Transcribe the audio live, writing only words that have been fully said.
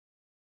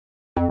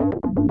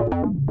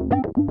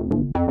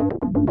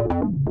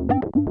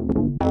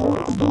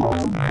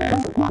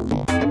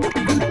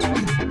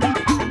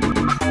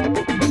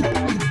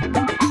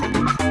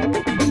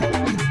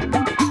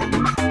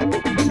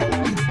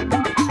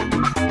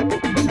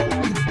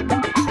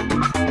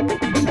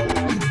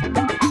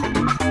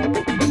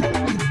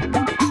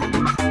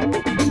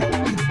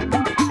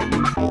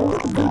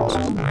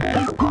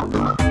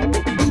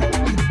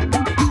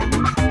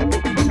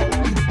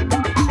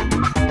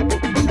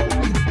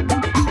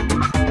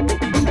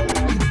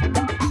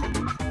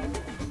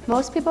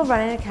Most people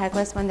run into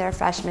calculus when they're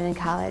freshmen in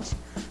college.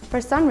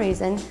 For some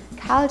reason,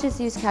 colleges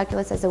use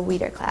calculus as a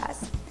weeder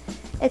class.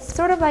 It's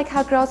sort of like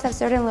how girls have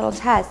certain little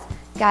tests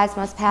guys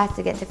must pass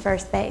to get to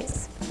first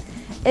base.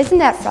 Isn't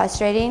that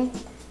frustrating?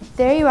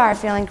 There you are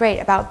feeling great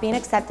about being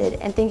accepted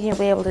and thinking you'll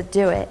be able to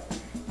do it.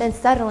 Then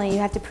suddenly you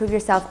have to prove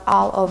yourself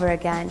all over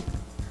again.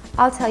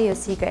 I'll tell you a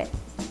secret.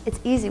 It's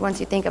easy once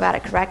you think about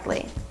it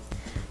correctly.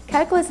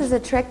 Calculus is a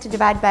trick to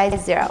divide by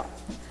zero.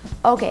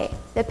 Okay,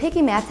 the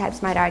picky math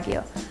types might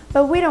argue,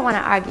 but we don't want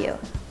to argue.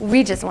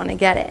 We just want to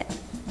get it.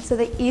 So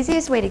the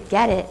easiest way to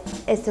get it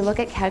is to look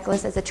at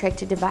calculus as a trick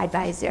to divide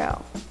by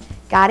zero.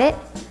 Got it?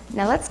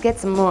 Now let's get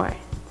some more.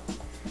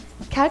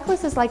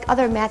 Calculus is like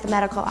other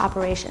mathematical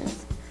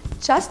operations.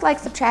 Just like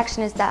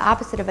subtraction is the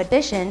opposite of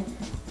addition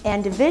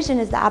and division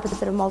is the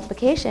opposite of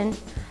multiplication,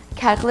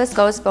 calculus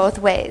goes both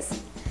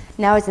ways.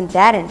 Now isn't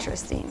that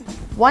interesting?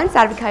 One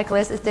side of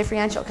calculus is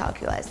differential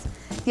calculus.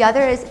 The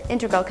other is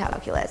integral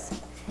calculus.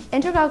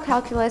 Integral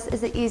calculus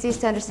is the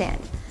easiest to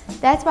understand.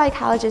 That's why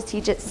colleges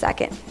teach it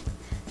second.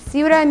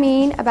 See what I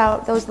mean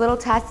about those little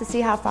tests to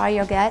see how far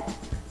you'll get?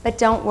 But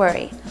don't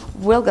worry,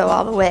 we'll go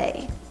all the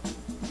way.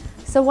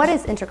 So what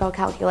is integral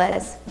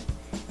calculus?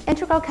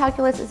 Integral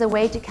calculus is a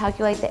way to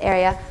calculate the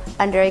area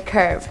under a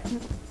curve.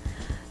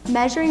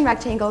 Measuring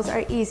rectangles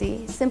are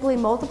easy. Simply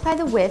multiply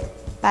the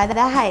width by the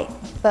height.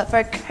 But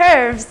for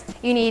curves,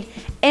 you need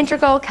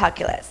integral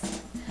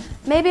calculus.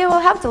 Maybe it will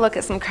help to look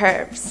at some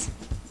curves.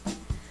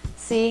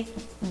 See,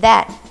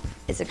 that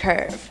is a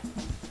curve.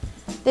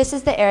 This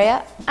is the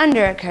area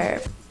under a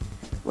curve.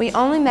 We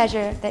only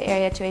measure the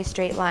area to a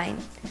straight line.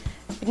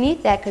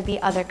 Beneath that could be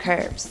other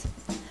curves,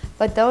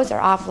 but those are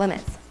off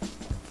limits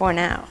for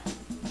now.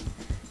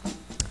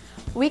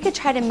 We could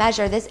try to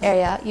measure this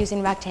area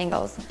using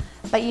rectangles,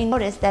 but you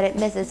notice that it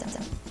misses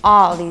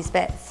all these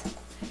bits.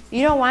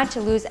 You don't want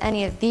to lose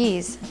any of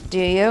these, do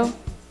you?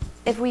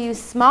 If we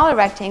use smaller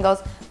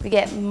rectangles, we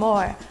get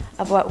more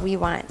of what we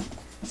want.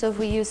 So if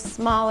we use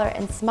smaller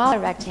and smaller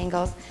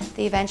rectangles,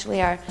 they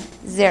eventually are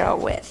zero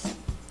width.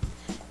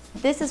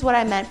 This is what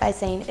I meant by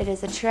saying it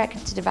is a trick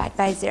to divide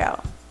by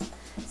zero.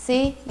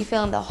 See, you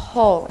fill in the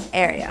whole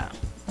area.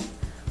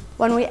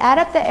 When we add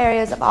up the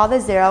areas of all the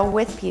zero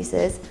width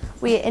pieces,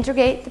 we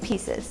integrate the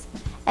pieces,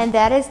 and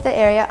that is the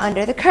area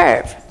under the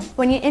curve.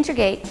 When you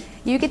integrate,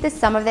 you get the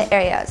sum of the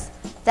areas.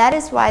 That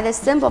is why the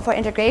symbol for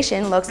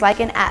integration looks like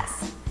an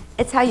S.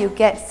 It's how you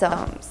get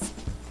sums.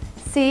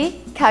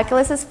 See,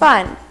 calculus is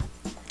fun.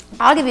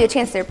 I'll give you a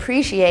chance to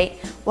appreciate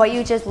what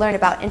you just learned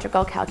about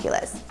integral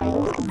calculus.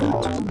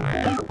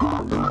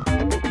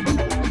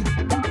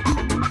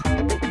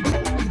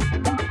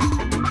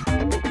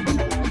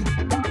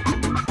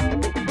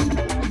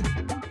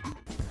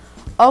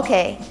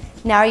 Okay,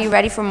 now are you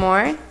ready for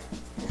more?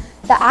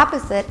 The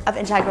opposite of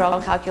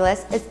integral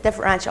calculus is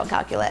differential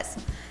calculus.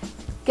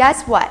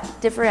 Guess what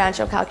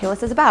differential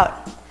calculus is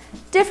about?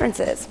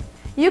 Differences.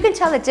 You can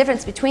tell the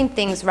difference between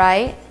things,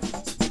 right?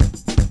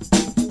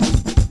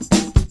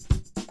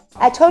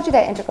 I told you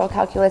that integral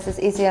calculus is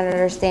easy to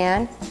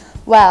understand.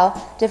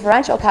 Well,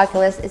 differential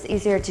calculus is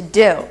easier to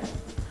do.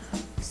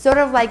 Sort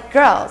of like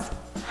girls,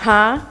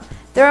 huh?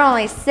 There are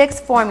only 6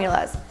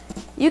 formulas.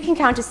 You can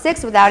count to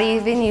 6 without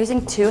even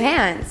using 2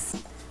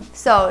 hands.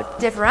 So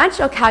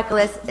differential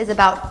calculus is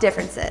about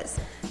differences.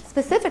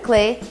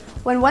 Specifically,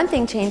 when one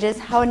thing changes,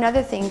 how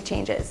another thing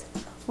changes.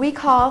 We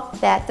call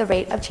that the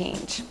rate of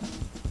change.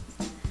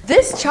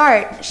 This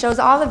chart shows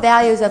all the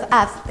values of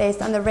f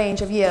based on the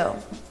range of u.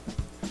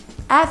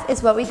 F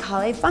is what we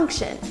call a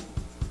function.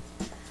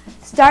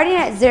 Starting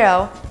at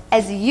 0,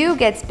 as u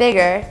gets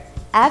bigger,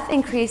 f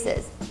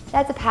increases.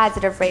 That's a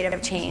positive rate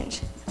of change.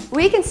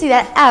 We can see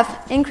that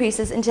f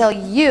increases until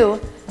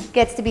u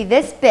gets to be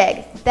this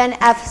big. Then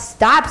f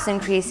stops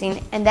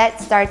increasing and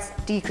that starts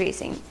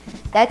decreasing.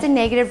 That's a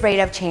negative rate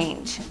of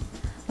change.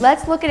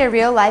 Let's look at a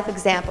real-life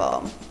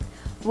example.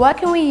 What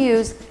can we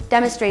use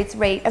demonstrates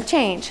rate of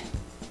change?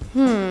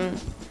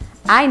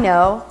 I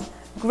know.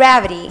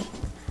 Gravity.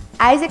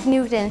 Isaac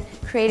Newton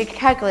created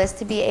calculus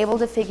to be able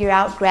to figure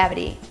out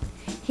gravity.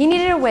 He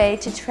needed a way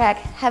to track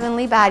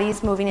heavenly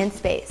bodies moving in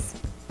space.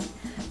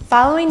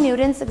 Following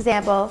Newton's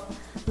example,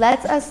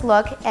 let us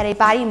look at a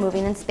body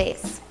moving in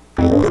space.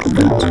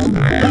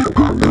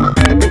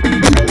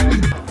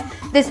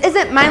 This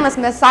isn't mindless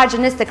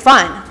misogynistic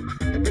fun.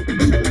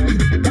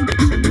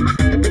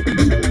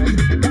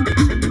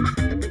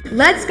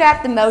 Let's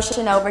graph the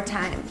motion over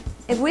time.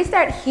 If we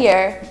start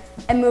here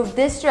and move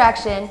this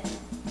direction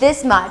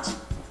this much,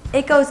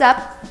 it goes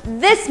up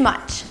this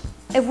much.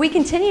 If we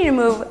continue to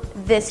move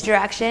this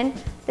direction,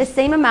 the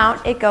same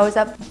amount it goes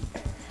up.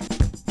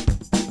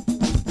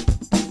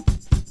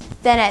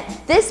 Then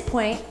at this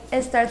point,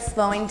 it starts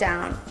slowing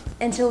down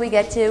until we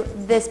get to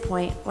this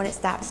point when it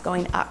stops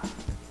going up.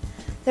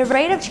 The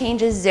rate of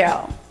change is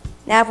 0.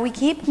 Now if we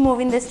keep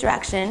moving this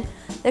direction,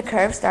 the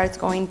curve starts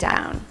going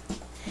down.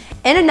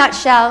 In a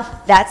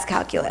nutshell, that's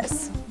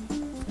calculus.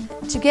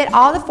 To get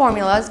all the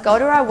formulas, go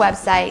to our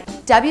website,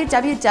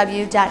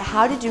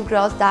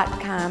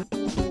 www.howtodogirls.com.